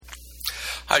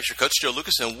Hi, it's your coach, Joe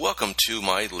Lucas, and welcome to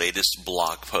my latest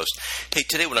blog post. Hey,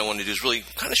 today what I want to do is really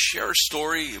kind of share a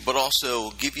story, but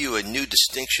also give you a new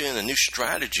distinction, a new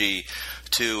strategy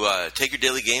to take your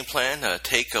daily game plan,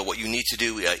 take what you need to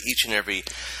do each and every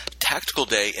tactical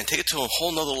day, and take it to a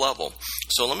whole nother level.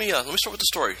 So let me start with the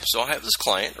story. So I have this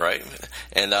client, right,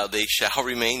 and they shall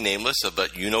remain nameless,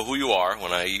 but you know who you are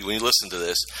when you listen to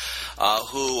this,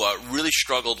 who really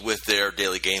struggled with their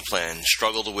daily game plan,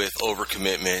 struggled with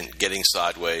overcommitment, getting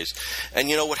sideways. And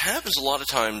you know what happens a lot of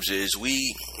times is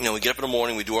we get up in the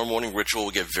morning, we do our morning ritual,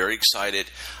 we get very excited,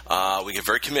 we get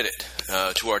very committed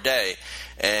to our day.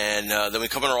 And then we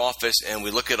come in our office and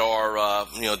we look at our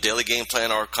daily game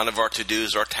plan, our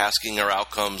to-dos, our tasking, our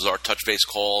outcomes, our touch-base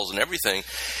calls and everything.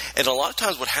 And a lot of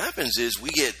times what happens is we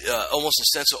get almost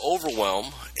a sense of overwhelm,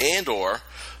 and or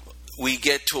we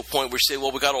get to a point where we say,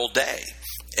 well, we got all day.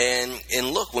 And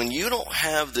look, when you don't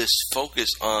have this focus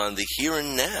on the here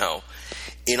and now,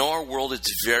 in our world,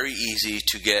 it's very easy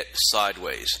to get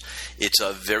sideways. It's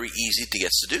very easy to get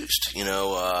seduced.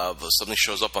 Something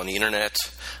shows up on the internet,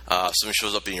 something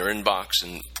shows up in your inbox,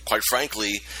 and quite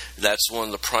frankly, that's one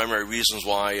of the primary reasons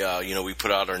why we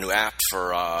put out our new app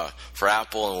for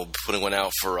Apple, and we'll be putting one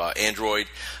out for Android.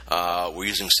 We're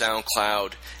using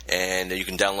SoundCloud, and you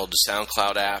can download the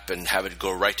SoundCloud app and have it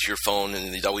go right to your phone,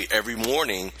 and that way every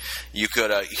morning you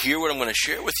could hear what I'm going to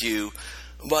share with you.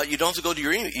 But you don't have to go to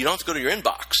your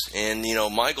inbox. And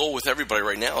my goal with everybody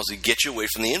right now is to get you away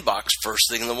from the inbox first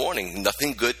thing in the morning.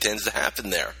 Nothing good tends to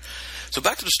happen there. So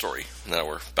back to the story. Now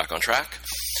we're back on track.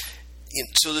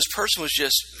 So this person was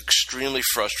just extremely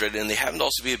frustrated, and they happen to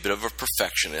also be a bit of a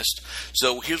perfectionist.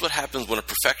 So here's what happens when a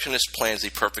perfectionist plans a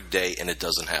perfect day and it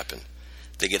doesn't happen.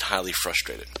 They get highly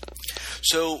frustrated.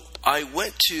 So I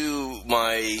went to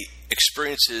my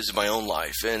experiences in my own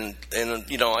life, and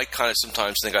I kind of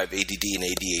sometimes think I have ADD and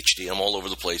ADHD. I'm all over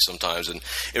the place sometimes, and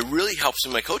it really helps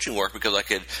in my coaching work because I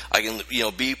can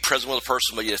be present with a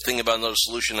person, but think about another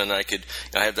solution, and I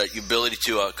have that ability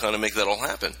to kind of make that all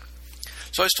happen.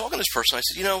 So I was talking to this person. I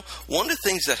said, one of the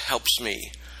things that helps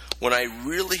me when I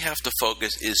really have to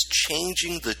focus is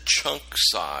changing the chunk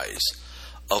size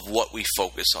of what we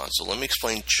focus on. So let me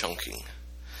explain chunking.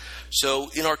 So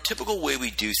in our typical way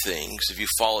we do things, if you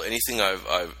follow anything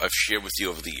I've shared with you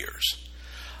over the years,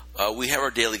 we have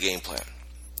our daily game plan.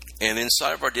 And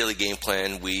inside of our daily game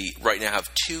plan, we right now have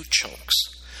two chunks.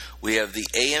 We have the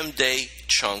AM day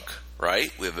chunk,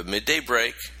 right? We have a midday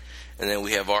break, and then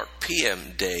we have our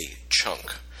PM day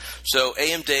chunk. So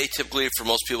AM day typically for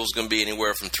most people is going to be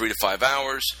anywhere from 3 to 5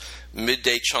 hours.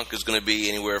 Midday chunk is going to be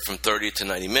anywhere from 30 to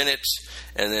 90 minutes.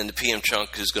 And then the PM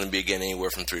chunk is going to be, again, anywhere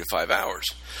from 3 to 5 hours.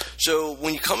 So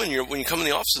when you come in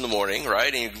the office in the morning,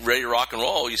 right, and you're ready to rock and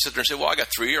roll, you sit there and say, well, I got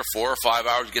 3 or 4 or 5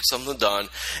 hours to get something done.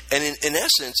 And in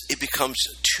essence, it becomes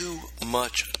too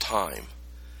much time.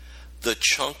 The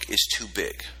chunk is too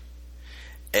big.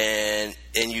 And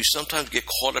you sometimes get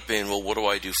caught up in, well, what do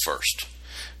I do first?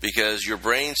 Because your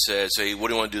brain says, hey, what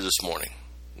do you want to do this morning?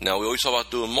 Now, we always talk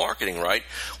about doing marketing, right?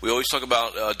 We always talk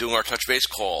about doing our touch-base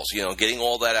calls, getting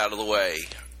all that out of the way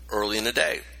early in the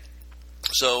day.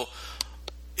 So,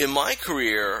 in my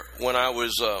career, when I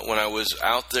was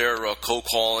out there cold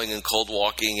calling and cold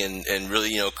walking and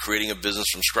really, creating a business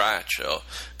from scratch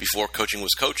before coaching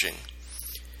was coaching,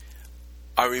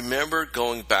 I remember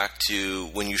going back to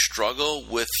when you struggle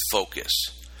with focus,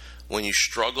 when you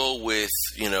struggle with,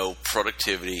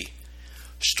 productivity,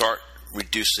 start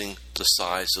reducing the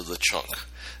size of the chunk.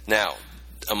 Now,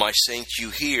 am I saying to you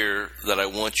here that I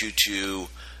want you to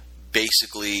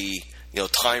basically,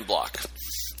 time block?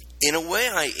 In a way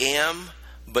I am,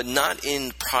 but not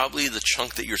in probably the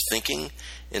chunk that you're thinking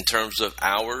in terms of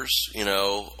hours,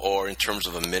 or in terms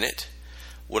of a minute.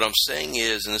 What I'm saying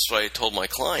is, and this is what I told my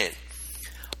client,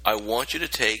 I want you to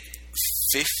take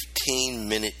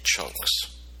 15-minute chunks,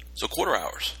 so quarter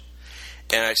hours.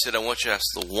 And I said, I want you to ask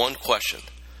the one question: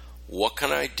 what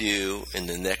can I do in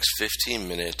the next 15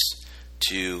 minutes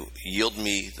to yield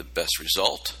me the best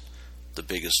result, the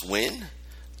biggest win,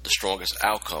 the strongest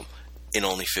outcome in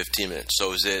only 15 minutes?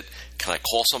 So can I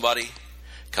call somebody?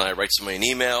 Can I write somebody an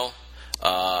email?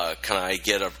 Can I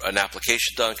get an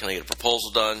application done? Can I get a proposal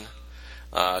done?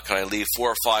 Can I leave 4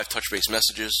 or 5 touch-base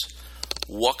messages?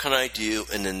 What can I do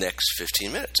in the next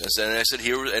 15 minutes? And I said,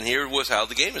 here was how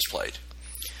the game is played.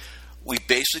 We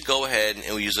basically go ahead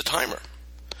and we use a timer.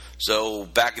 So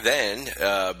back then,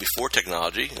 before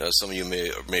technology, some of you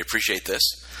may appreciate this,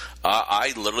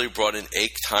 I literally brought an a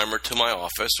timer to my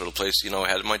office, or the place I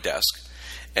had at my desk,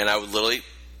 and I would literally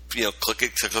click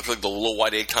the little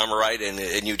white egg timer, right,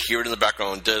 and you'd hear it in the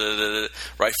background,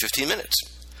 right, 15 minutes.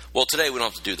 Well, today we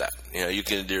don't have to do that.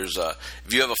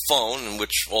 If you have a phone, in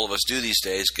which all of us do these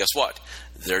days, guess what?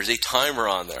 There's a timer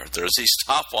on there. There's a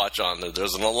stopwatch on there.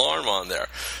 There's an alarm on there.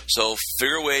 So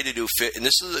figure a way to do fit. And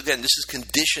this is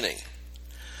conditioning.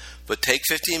 But take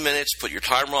 15 minutes, put your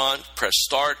timer on, press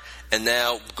start, and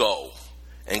now go.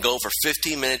 And go for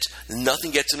 15 minutes.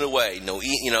 Nothing gets in the way.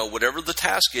 Whatever the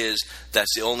task is,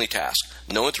 that's the only task.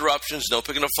 No interruptions, no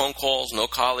picking up phone calls, no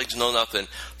colleagues, no nothing.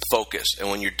 Focus. And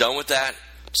when you're done with that,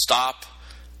 stop,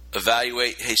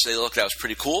 evaluate. Hey, say, look, that was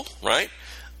pretty cool, right?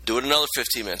 Do it another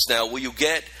 15 minutes. Now, will you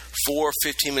get 4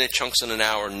 15-minute chunks in an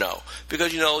hour? No.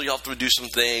 Because, you have to do some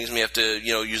things. You have to,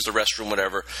 use the restroom,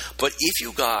 whatever. But if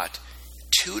you got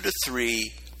 2 to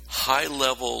 3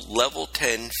 high-level, level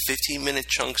 10, 15-minute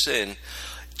chunks in,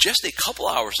 just a couple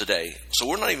hours a day. So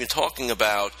we're not even talking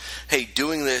about, hey,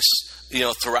 doing this,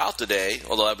 throughout the day,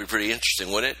 although that'd be pretty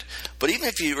interesting, wouldn't it? But even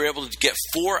if you were able to get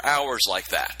 4 hours like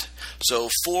that, so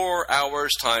 4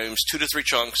 hours times 2 to 3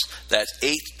 chunks, that's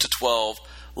 8 to 12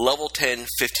 level 10,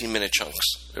 15-minute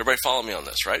chunks. Everybody follow me on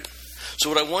this, right? So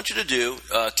what I want you to do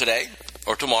today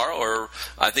or tomorrow, or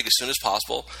I think as soon as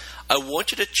possible, I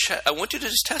want you to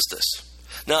just test this.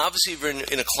 Now, obviously, if you're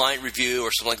in a client review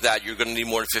or something like that, you're going to need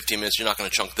more than 15 minutes. You're not going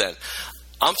to chunk then.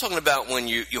 I'm talking about when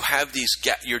you have these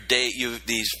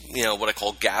what I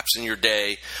call gaps in your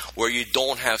day where you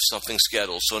don't have something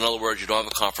scheduled. So in other words, you don't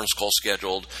have a conference call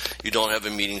scheduled, you don't have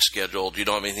a meeting scheduled, you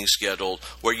don't have anything scheduled,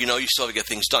 where you still have to get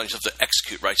things done, you still have to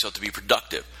execute, right? You still have to be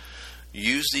productive.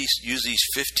 Use these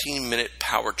 15-minute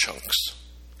power chunks,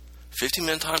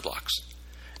 15-minute time blocks,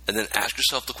 and then ask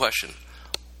yourself the question: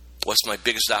 what's my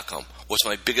biggest outcome? What's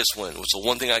my biggest win? What's the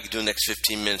one thing I can do in the next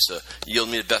 15 minutes to yield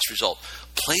me the best result?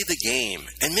 Play the game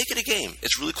and make it a game.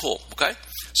 It's really cool, okay?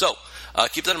 So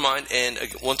keep that in mind. And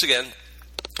once again,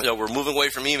 we're moving away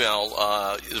from email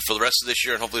for the rest of this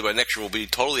year, and hopefully by next year we'll be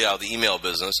totally out of the email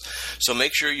business. So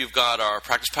make sure you've got our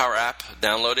Practice Power app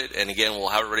downloaded. And again, we'll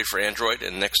have it ready for Android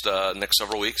in the next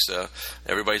several weeks.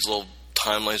 Everybody's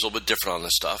timeline is a little bit different on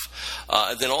this stuff.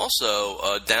 And then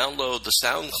also download the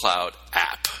SoundCloud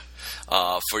app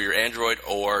for your Android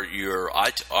or your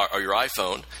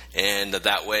iPhone, and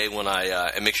that way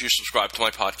and make sure you subscribe to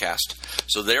my podcast.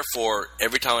 So therefore,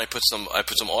 every time I put some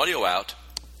audio out,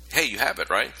 hey, you have it,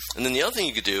 right? And then the other thing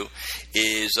you could do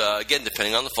is again,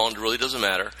 depending on the phone, it really doesn't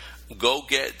matter. Go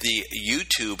get the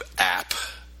YouTube app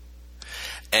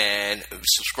and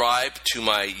subscribe to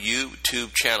my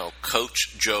YouTube channel,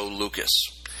 Coach Joe Lucas.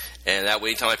 And that way,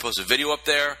 anytime I post a video up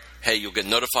there, hey, you'll get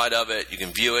notified of it. You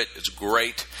can view it. It's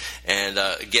great. And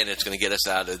again, it's going to get us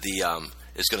out of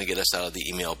the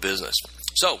email business.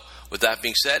 So, with that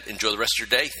being said, enjoy the rest of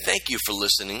your day. Thank you for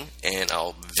listening, and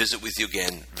I'll visit with you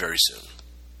again very soon.